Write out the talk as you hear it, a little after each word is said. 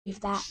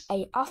that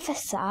a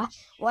officer,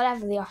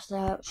 whatever the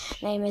officer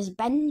name is,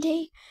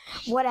 Bendy,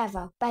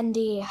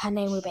 her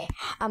name will be,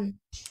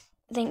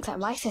 thinks that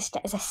my sister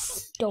is a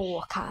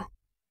stalker.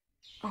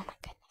 Oh my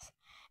goodness.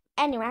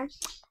 Anyway,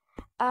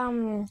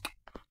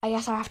 I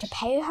guess I'll have to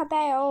pay her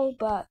bail,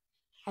 but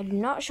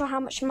I'm not sure how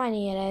much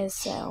money it is,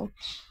 so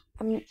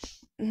I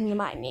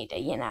might need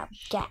to,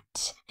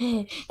 get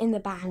in the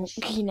bank,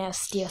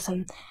 steal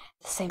the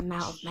same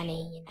amount of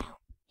money,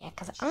 Yeah,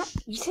 because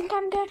you think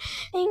I'm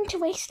going to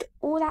waste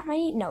all that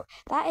money? No,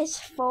 that is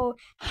for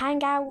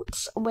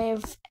hangouts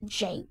with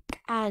Jake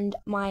and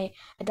my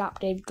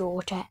adopted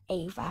daughter,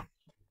 Ava.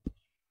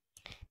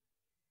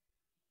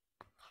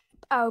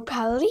 Oh,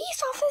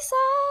 police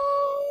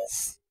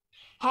officers!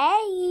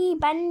 Hey,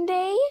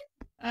 Bendy.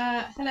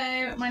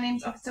 Hello, my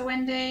name's Officer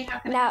Wendy. How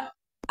can I help?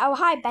 Oh,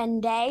 hi,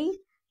 Bendy.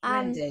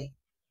 Wendy.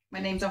 My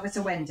name's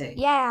Officer Wendy.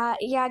 Yeah,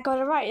 I got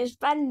it right. It's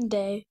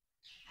Bendy.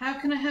 How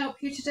can I help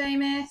you today,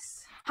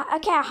 miss?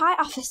 Okay, hi,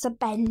 Officer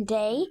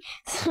Bendy.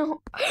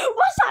 So,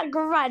 what's that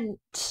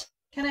grunt?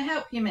 Can I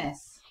help you,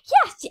 miss?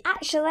 Yes,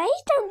 actually,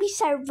 don't be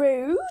so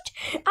rude.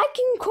 I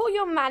can call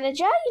your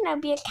manager,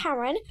 be a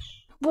Karen.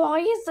 Why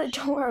is the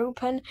door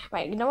open?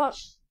 Right, you know what?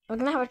 We're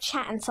going to have a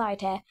chat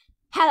inside here.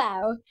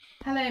 Hello.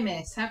 Hello,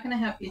 miss. How can I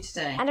help you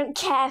today? I don't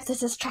care if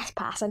this is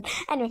trespassing.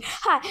 Anyway,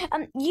 hi.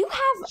 You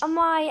have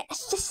my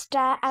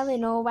sister,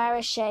 Eleanor. Where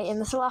is she? In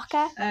this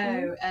locker?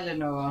 Oh,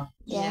 Eleanor.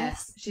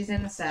 Yes, she's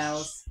in the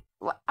cells.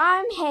 Well,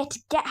 I'm here to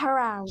get her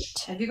out.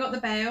 Have you got the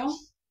bail?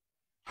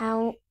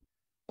 How?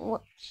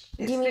 What?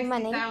 It's do you mean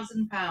money?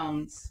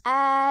 £50,000.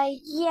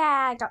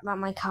 Yeah, I got that on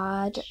my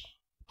card.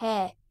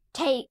 Here,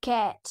 take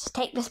it.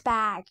 Take this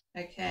bag.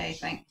 Okay,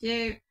 thank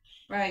you.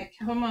 Right,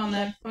 come on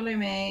then, follow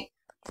me.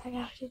 I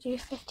have to do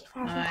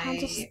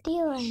 £50,000 of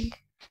stealing.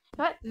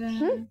 What?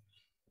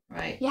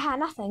 Right. Yeah,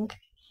 nothing.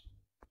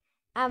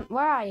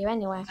 Where are you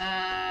anyway?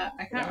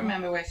 I can't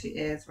remember where she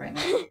is right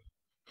now.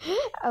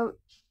 Oh,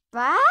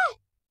 where?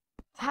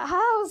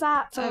 How's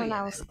that someone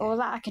else? Okay. Or was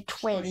that like a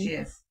twin? Oh, she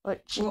is.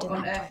 What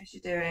on earth is she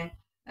doing?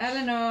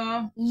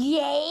 Eleanor!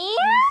 Yes?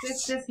 Your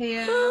sister's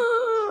here.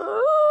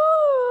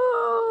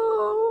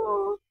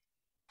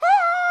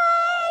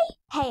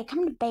 Hey,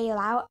 come to bail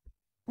out.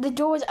 The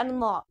door's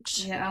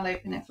unlocked. Yeah, I'll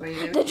open it for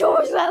you. The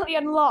door's literally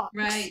unlocked.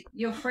 Right,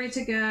 you're free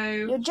to go.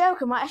 You're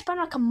joking, right? I spent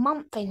like a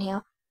month in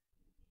here.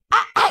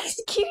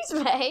 Excuse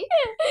me.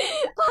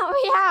 Let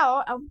me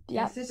out.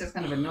 Yeah, this is just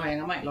kind of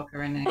annoying. I might lock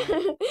her in here.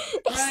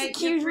 Right,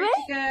 Excuse you're me. free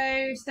to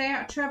go. Stay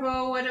out of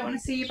trouble. I don't want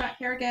to see you back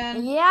here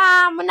again.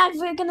 Yeah, I'm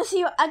never gonna see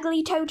your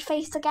ugly toad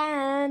face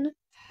again.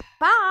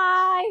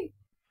 Bye.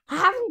 I'm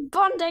having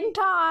bonding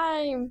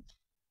time.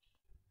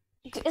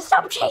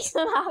 Stop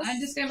chasing us. I'm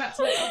just going back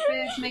to the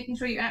office, making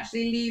sure you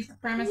actually leave the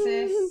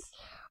premises.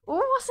 Oh,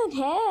 what's in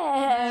here?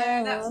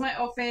 No, that's my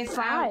office.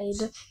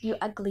 Pride, Out. you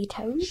ugly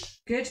toad.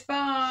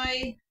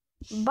 Goodbye.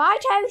 Bye,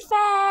 toad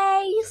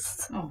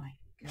face. Oh my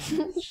god.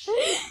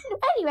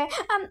 Anyway,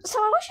 so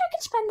I wish I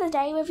could spend the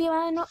day with you,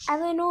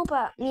 Eleanor,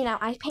 but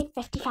I paid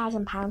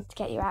 £50,000 to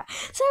get you out.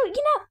 So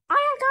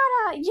I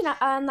gotta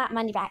earn that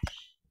money back.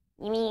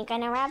 You mean you're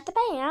gonna rob the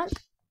bank?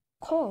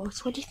 Of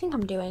course. What do you think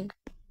I'm doing?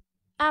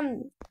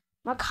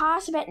 My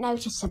car's a bit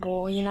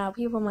noticeable,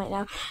 people might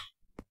know.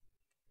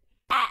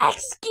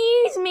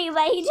 Excuse me,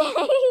 lady!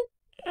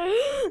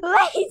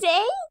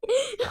 Lady?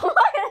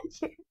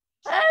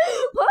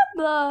 What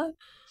the?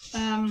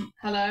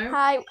 Hello?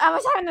 Hi, I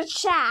was having a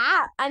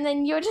chat, and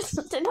then you're just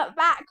in the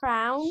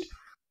background.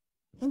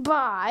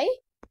 Bye.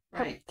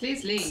 Right,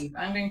 please leave.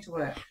 I'm going to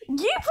work.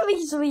 You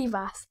please leave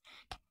us.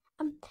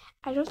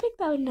 I don't think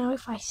they'll know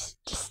if I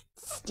just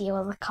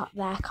steal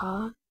their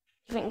car.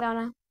 You think they'll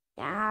know?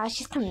 Yeah,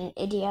 she's kind of an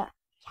idiot.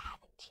 Yeah, I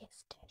think she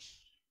is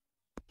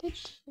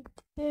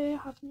too.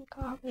 Hop in the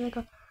car, hop in the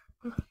car.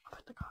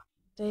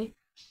 See?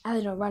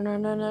 Eleanor, run.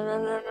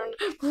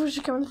 Before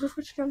she comes. Run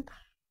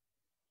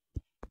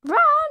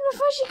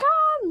before she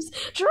comes!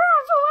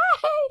 Drive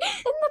away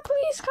in the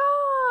police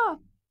car!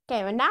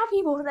 Okay, well now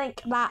people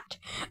think that,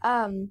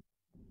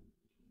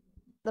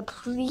 the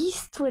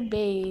police would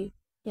be,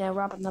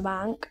 robbing the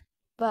bank.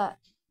 But,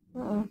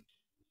 turn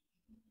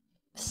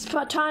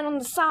on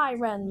the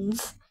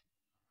sirens.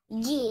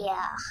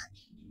 Yeah.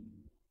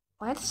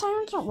 Why are the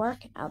sirens not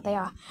working? Oh, they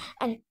are.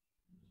 And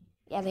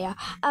yeah, they are.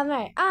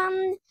 Right.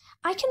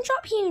 I can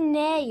drop you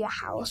near your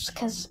house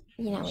because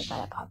we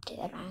better pop to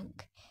the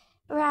bank.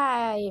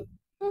 Right.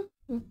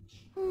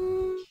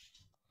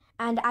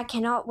 And I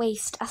cannot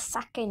waste a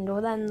second,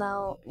 or then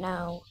they'll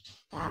know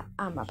that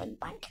I'm robbing the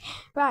bank.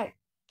 Right.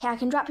 Okay, I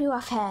can drop you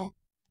off here.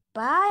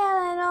 Bye,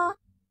 Eleanor.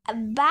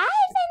 Bye,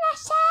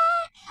 Vanessa.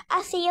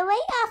 I'll see you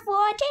later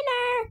for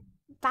dinner.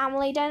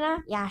 Family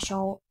dinner? Yeah,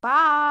 sure.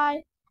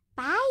 Bye.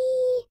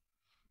 Bye.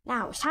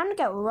 Now, it's time to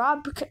go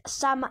rob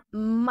some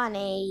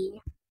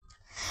money.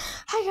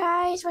 Hi,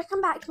 guys. Welcome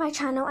back to my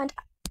channel. And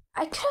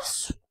I could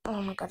have...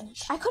 Oh, my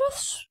goodness. I could have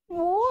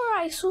swore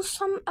I saw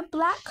a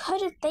black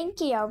hooded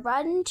thingy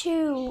run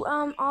to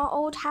our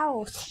old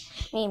house.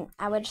 I mean,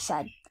 I would have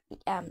said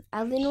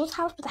Eleanor's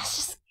house, but that's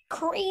just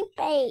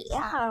creepy.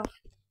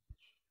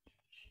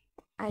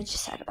 I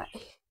just said about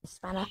this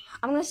manor.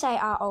 I'm gonna say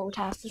our old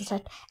house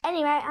instead.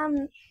 Anyway,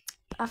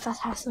 our first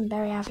house on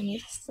Berry Avenue.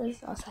 This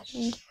is our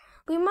second.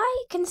 We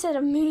might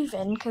consider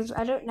moving because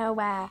I don't know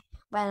when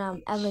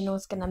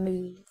Eleanor's gonna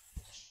move.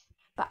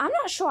 But I'm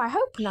not sure. I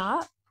hope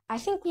not. I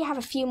think we have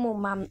a few more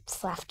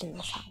months left in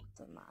this house,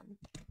 man.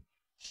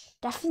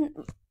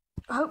 Definitely.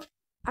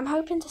 I'm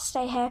hoping to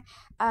stay here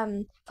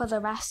for the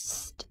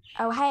rest.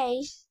 Oh,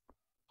 hey.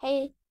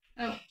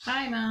 Oh,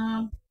 hi,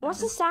 Mom.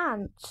 What's this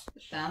dance?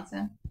 Just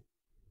dancing.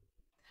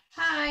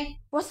 Hi.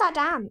 What's that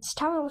dance?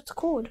 Tell me what it's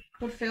called.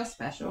 Would feel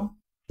special.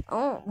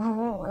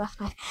 Oh, that's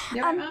nice.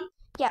 You alright, Mom?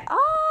 Yeah.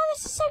 Oh,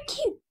 this is so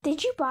cute.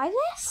 Did you buy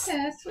this?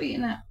 Yeah, it's sweet,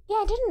 isn't it? Yeah,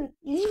 I didn't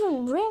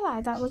even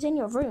realize that was in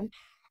your room.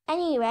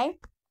 Anyway,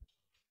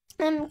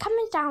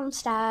 coming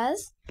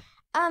downstairs.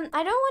 I don't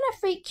want to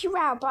freak you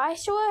out, but I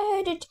saw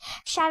a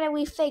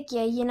shadowy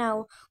figure,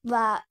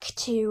 walk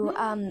to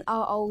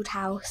our old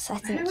house. I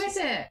think. Who is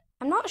it?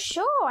 I'm not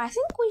sure. I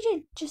think we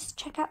should just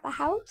check out the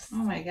house.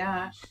 Oh my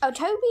gosh. Oh,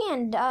 Toby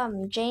and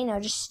Jane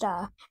are just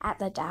at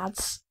their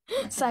dad's.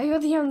 So you're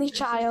the only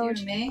child. You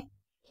and me?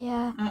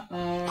 Yeah.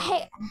 Uh-oh.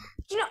 Hey,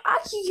 I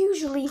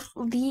usually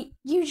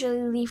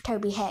leave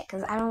Toby here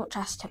because I don't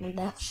trust him in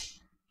this.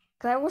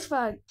 Because I always feel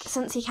like,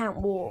 since he can't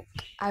walk,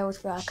 I always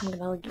feel like I'm going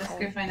to leave Let's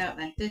him. go find out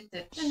then.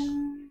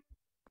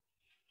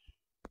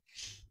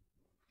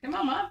 Come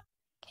on, Mom.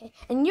 Okay.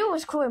 And you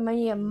always call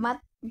me a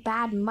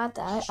bad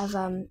mother of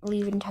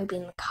leaving Toby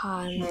in the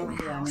car in my Yeah,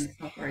 I house. mean, it's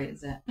not great,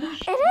 is it?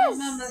 It is.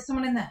 Mom, there's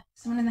someone in there.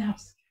 Someone in the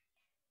house.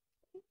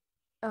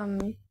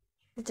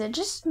 Is it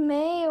just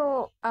me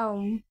or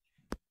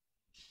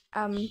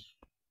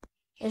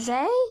is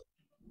he?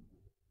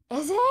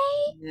 Is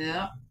he?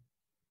 Yeah.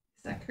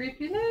 Is that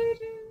creepy lady?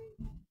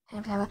 Hey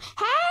guys,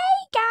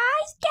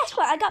 guess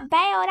what? I got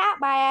bailed out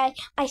by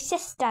my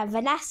sister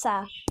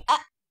Vanessa.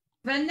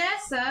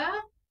 Vanessa?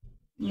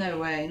 No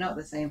way, not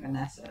the same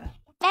Vanessa.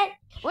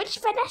 Which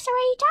Vanessa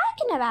are you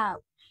talking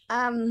about?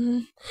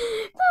 The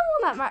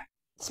one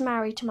that's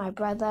married to my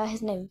brother.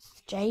 His name's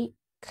Jake.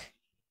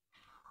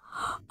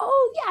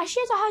 Oh yeah, she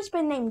has a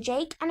husband named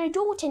Jake and a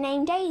daughter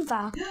named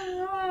Ava.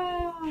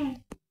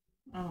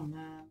 Oh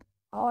no.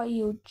 Are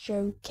you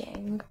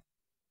joking?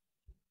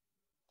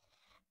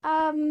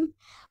 Well,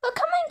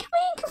 come in,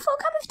 full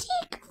cup of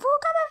tea.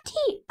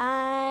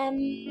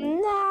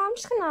 No, I'm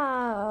just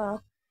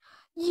gonna,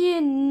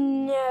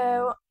 I'm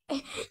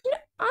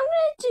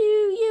gonna do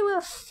you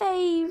a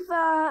favor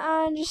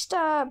and just,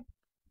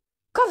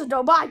 close the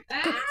door, bye.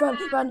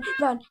 Run.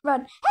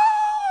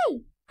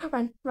 Hey!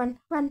 Run.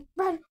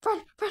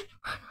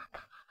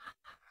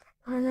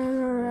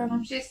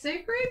 She's so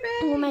creepy.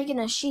 Oh my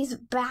goodness, she's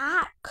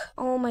back.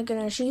 Oh my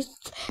goodness, she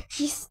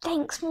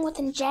stinks more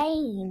than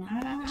Jane.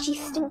 She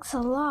stinks a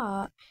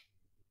lot.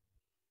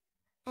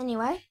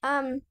 Anyway,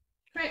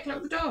 Quick,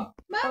 lock the door.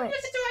 Mum, Alright.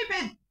 where's the door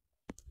open?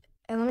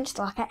 Let me just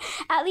lock it.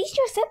 At least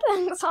your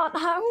siblings aren't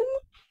home.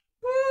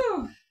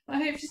 Whew.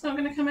 I hope she's not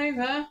going to come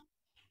over.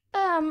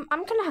 I'm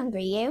kind of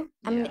hungry, you.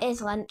 I mean, Yeah. it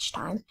is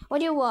lunchtime. What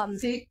do you want?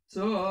 Pizza.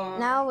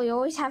 No, we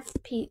always have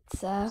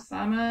pizza.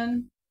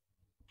 Salmon.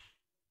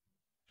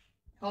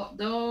 Hot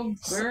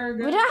dogs.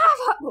 Burgers. We don't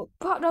have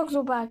hot dogs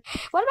or burgers.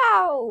 What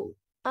about,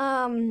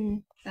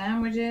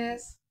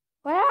 Sandwiches.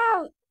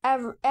 what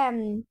about,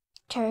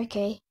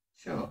 turkey?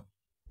 Sure.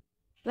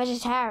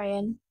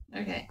 Vegetarian.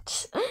 Okay.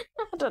 I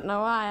don't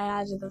know why I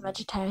added the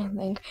vegetarian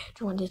thing to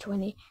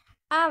 2020.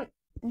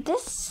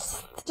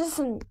 This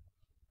doesn't.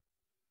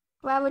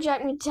 Well, would you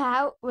like me to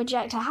help? Would you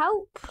like to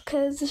help?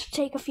 Because this would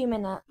take a few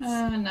minutes. No,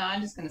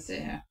 I'm just going to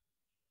sit here.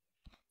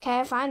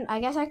 Okay, fine.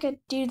 I guess I could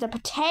do the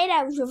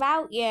potatoes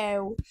without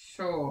you.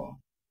 Sure.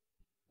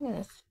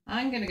 Yes.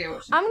 I'm going to go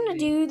watch some I'm TV. gonna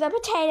do the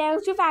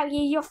potatoes without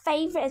you. Your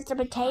favourite is the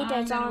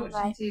potatoes, I'm aren't going they?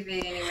 to watch some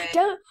TV anyway.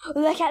 Don't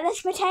look at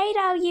this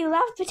potato. You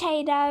love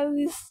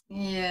potatoes.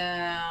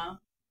 Yeah.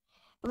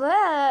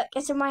 Look,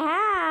 it's in my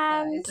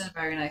That hand. is a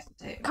very nice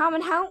potato. Come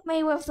and help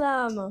me with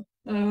them.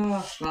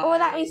 Oh, Or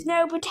that means fine.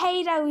 no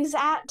potatoes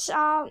at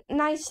our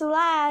nice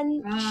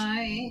land.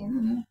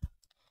 Fine.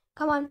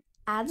 Come on,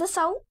 add the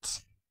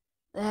salt.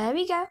 There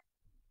we go.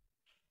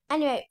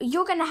 Anyway,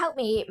 you're gonna help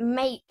me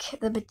make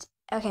the.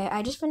 Okay,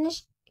 I just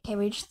finished. Okay,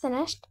 we just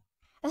finished.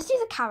 Let's do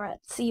the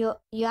carrots. You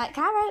like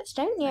carrots,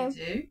 don't I you?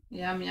 do.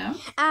 Yum, yum.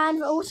 And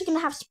we're also gonna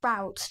have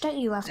sprouts. Don't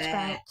you love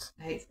sprouts?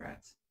 I hate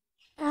sprouts.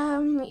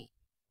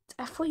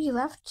 I thought you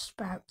loved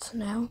sprouts.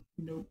 No,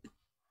 Nope.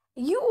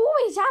 you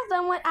always have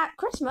them at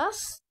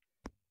Christmas.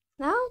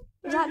 No,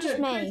 is that just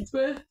me?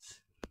 Christmas.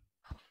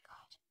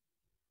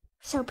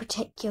 So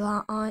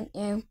particular, aren't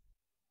you?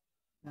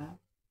 No.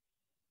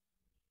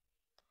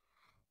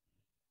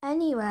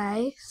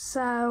 Anyway,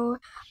 so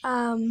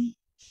I'm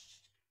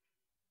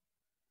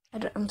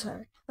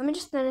sorry. Let me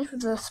just finish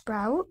with the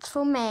sprouts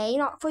for me,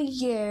 not for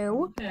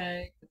you.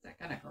 Okay, because they're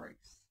kind of gross.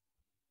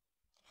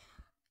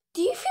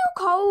 Do you feel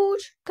cold?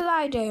 Because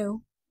I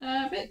do.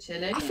 A bit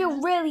chilly. I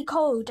feel really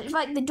cold. It's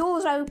like the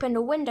door's open,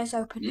 the window's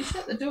open. You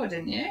shut the door,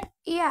 didn't you?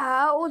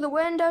 Yeah, all the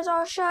windows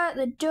are shut,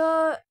 the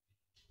door...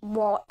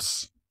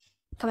 What?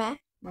 Come here.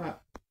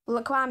 What?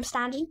 Look where I'm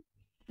standing.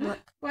 Look.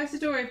 Why is the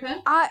door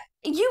open?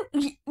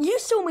 You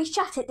saw me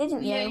shut it,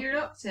 didn't you? Yeah, you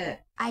locked it.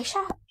 I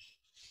shut.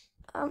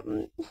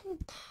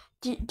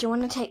 Do you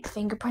want to take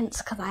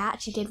fingerprints? Because I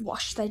actually did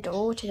wash the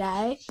door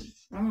today.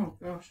 Oh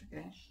gosh,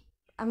 okay.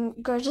 I'm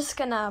just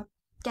gonna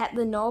get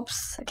the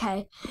knobs.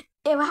 Okay,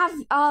 it will have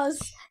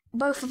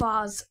both of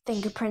ours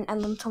fingerprint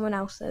and then someone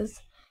else's.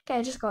 Okay,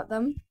 I just got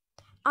them.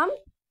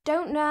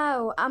 Don't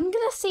know. I'm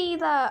gonna see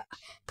the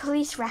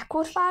police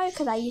record file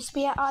because I used to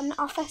be an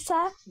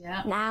officer.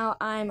 Yeah. Now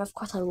I'm of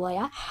course a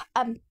lawyer.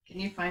 Can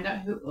you find out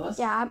who it was?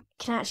 Yeah, I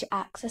can actually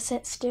access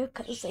it still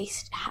because they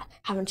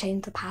haven't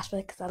changed the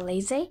password because they're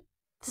lazy.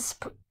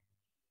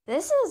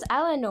 This is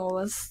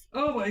Eleanor's.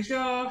 Oh my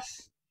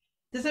gosh.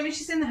 Does that mean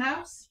she's in the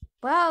house?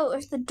 Well,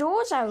 if the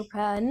door's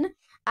open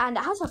and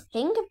it has a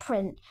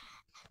fingerprint,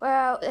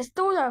 well, if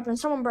the door's open,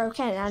 someone broke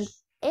in, and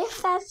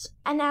if there's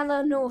an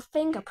Eleanor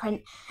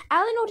fingerprint,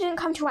 Eleanor didn't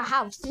come to our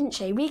house, didn't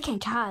she? We came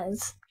to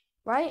hers,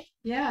 right?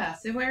 Yeah,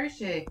 so where is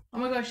she? Oh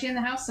my gosh, is she in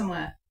the house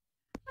somewhere?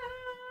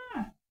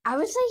 I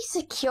would say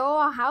secure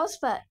our house,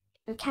 but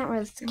we can't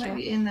really She secure. might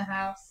be in the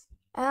house.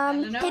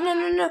 Okay,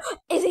 no.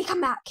 Izzy,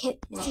 come back.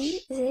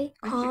 Izzy, Where'd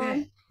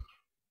calm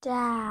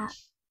down.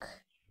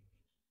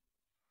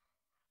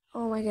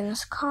 Oh my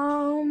goodness,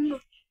 calm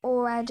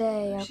already,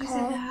 okay? She's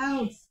in the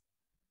house.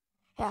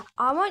 Yeah,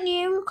 I want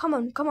you. Come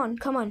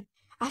on.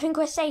 I think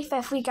we're safer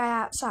if we go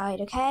outside,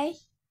 okay?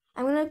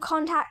 I'm gonna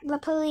contact the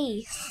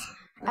police.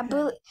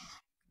 Okay.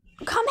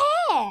 Come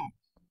here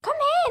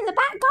in the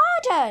back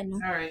garden.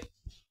 All right.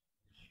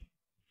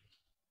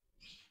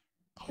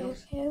 Okay.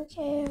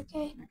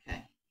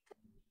 Okay.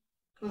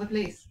 Call the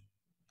police.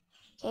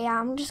 Okay,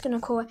 I'm just gonna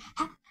call.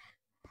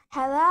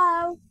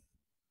 Hello.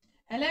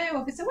 Hello,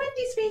 Officer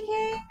Wendy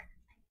speaking.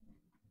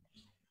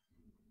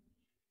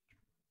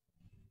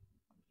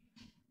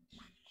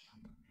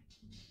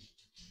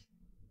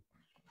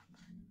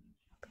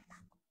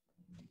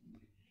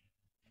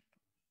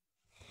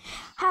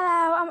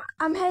 Hello,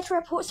 I'm here to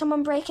report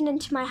someone breaking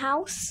into my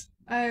house.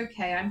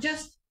 Okay, I'm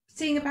just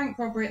seeing a bank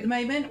robbery at the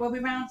moment. We'll be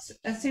round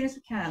as soon as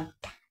we can.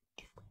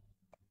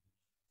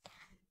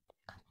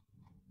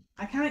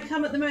 I can't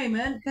come at the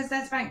moment because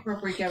there's bank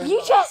robbery going on.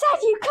 You just said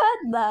you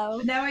could,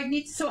 though. No, I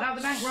need to sort out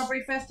the bank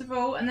robbery first of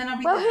all, and then I'll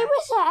be Well, there. who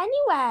was it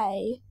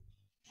anyway?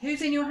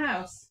 Who's in your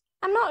house?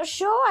 I'm not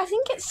sure. I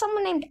think it's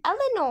someone named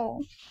Eleanor.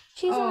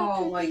 She's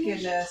Oh my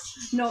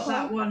goodness. Not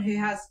that one who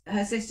has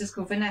her sister's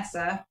called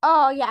Vanessa.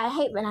 Oh, yeah, I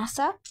hate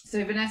Vanessa.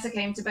 So Vanessa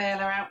came to bail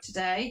her out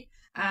today,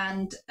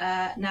 and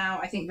now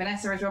I think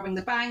Vanessa is robbing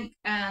the bank.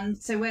 And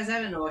so where's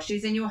Eleanor?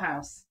 She's in your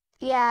house.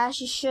 Yeah,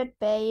 she should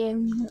be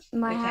in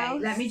my house. Okay,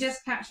 let me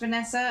just catch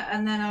Vanessa,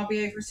 and then I'll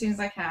be over as soon as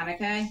I can,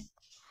 okay?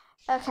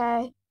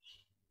 Okay.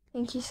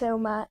 Thank you so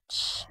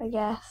much, I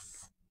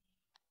guess.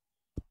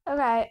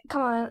 Okay,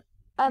 come on.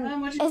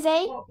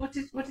 Izzy? What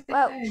did they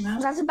Well, say,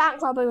 Mum? there's a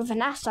bank robbery with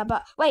Vanessa,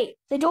 but wait,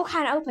 the door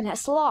can't open,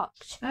 it's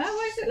locked. Oh,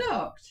 why is it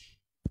locked?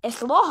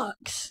 It's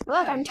locked.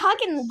 Look, I'm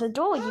tugging the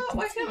door. You Oh, can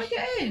why see. can't we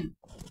get in?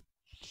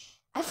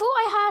 I thought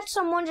I heard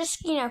someone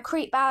just,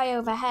 creep by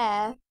over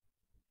here.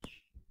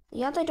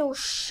 The other door's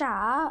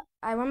shut.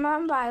 I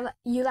remember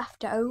you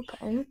left it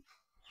open.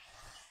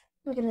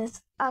 Oh my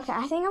goodness. Okay,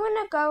 I think I'm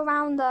gonna go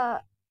around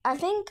the. I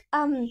think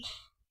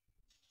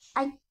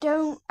I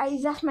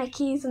left my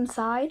keys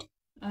inside.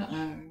 Uh-oh.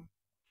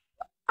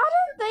 I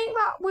don't think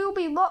that we'll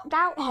be locked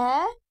out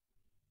here.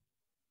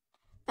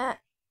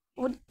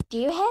 Do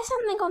you hear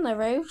something on the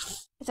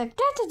roof? It's like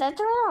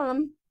da-da-da-da.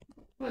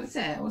 What's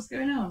it? What's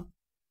going on?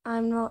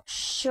 I'm not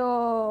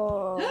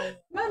sure.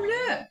 Mum,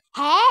 look!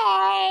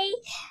 Hey,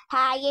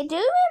 how you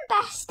doing,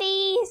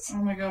 besties? Oh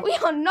my god. We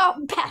are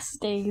not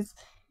besties.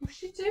 What's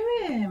she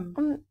doing?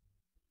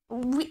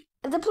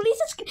 The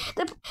police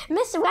is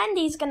Miss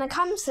Wendy's gonna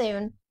come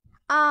soon.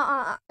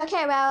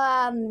 Okay,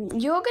 well,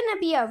 you're gonna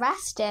be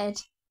arrested.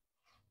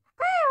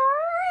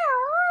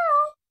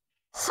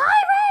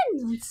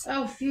 Sirens!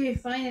 Oh, phew,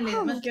 finally.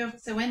 It must be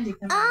Officer Wendy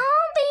coming.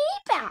 I'll be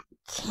back.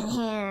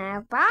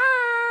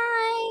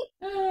 Bye.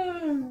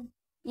 Oh.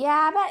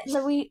 Yeah, I bet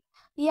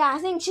I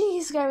think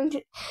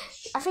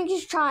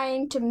she's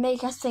trying to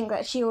make us think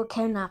that she will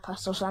kidnap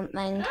us or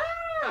something.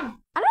 Ah,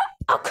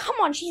 Oh, come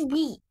on, she's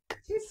weak.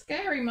 she's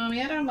scary,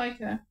 Mommy. I don't like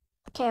her.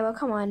 Okay, well,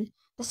 come on.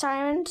 The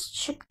sirens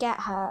should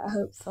get her,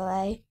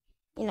 hopefully.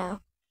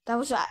 That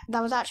was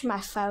actually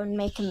my phone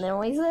making the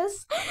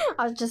noises.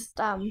 I was just,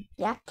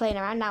 playing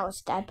around. Now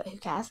it's dead, but who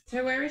cares?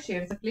 So where is she?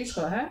 Has the police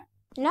got her?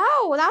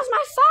 No, that was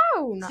my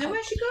phone. So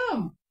where's she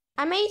gone?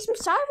 I made some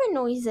siren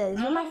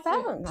noises with my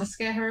phone. To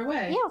scare her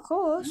away? Yeah, of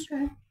course.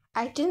 Okay.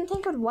 I didn't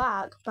think it would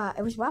work, but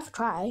it was worth a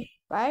try,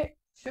 right?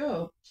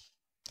 Sure.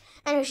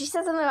 Anyway, she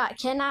said something about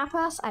kidnap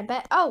us. I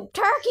bet. Oh,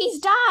 turkey's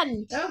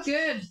done. Oh,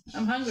 good.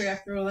 I'm hungry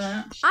after all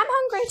that. I'm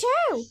hungry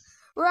too.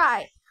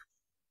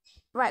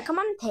 Right, come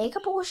on, take a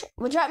portion.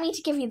 Would you like me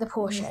to give you the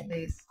portion? Yes,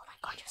 please. Oh my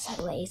god, you're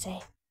so lazy.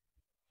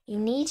 You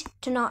need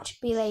to not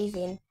be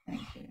lazy.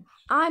 Thank you.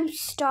 I'm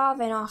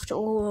starving after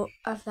all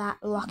of that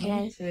locking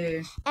in. Me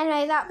too.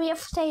 Anyway, that'll be it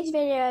for today's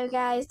video,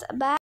 guys.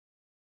 Bye.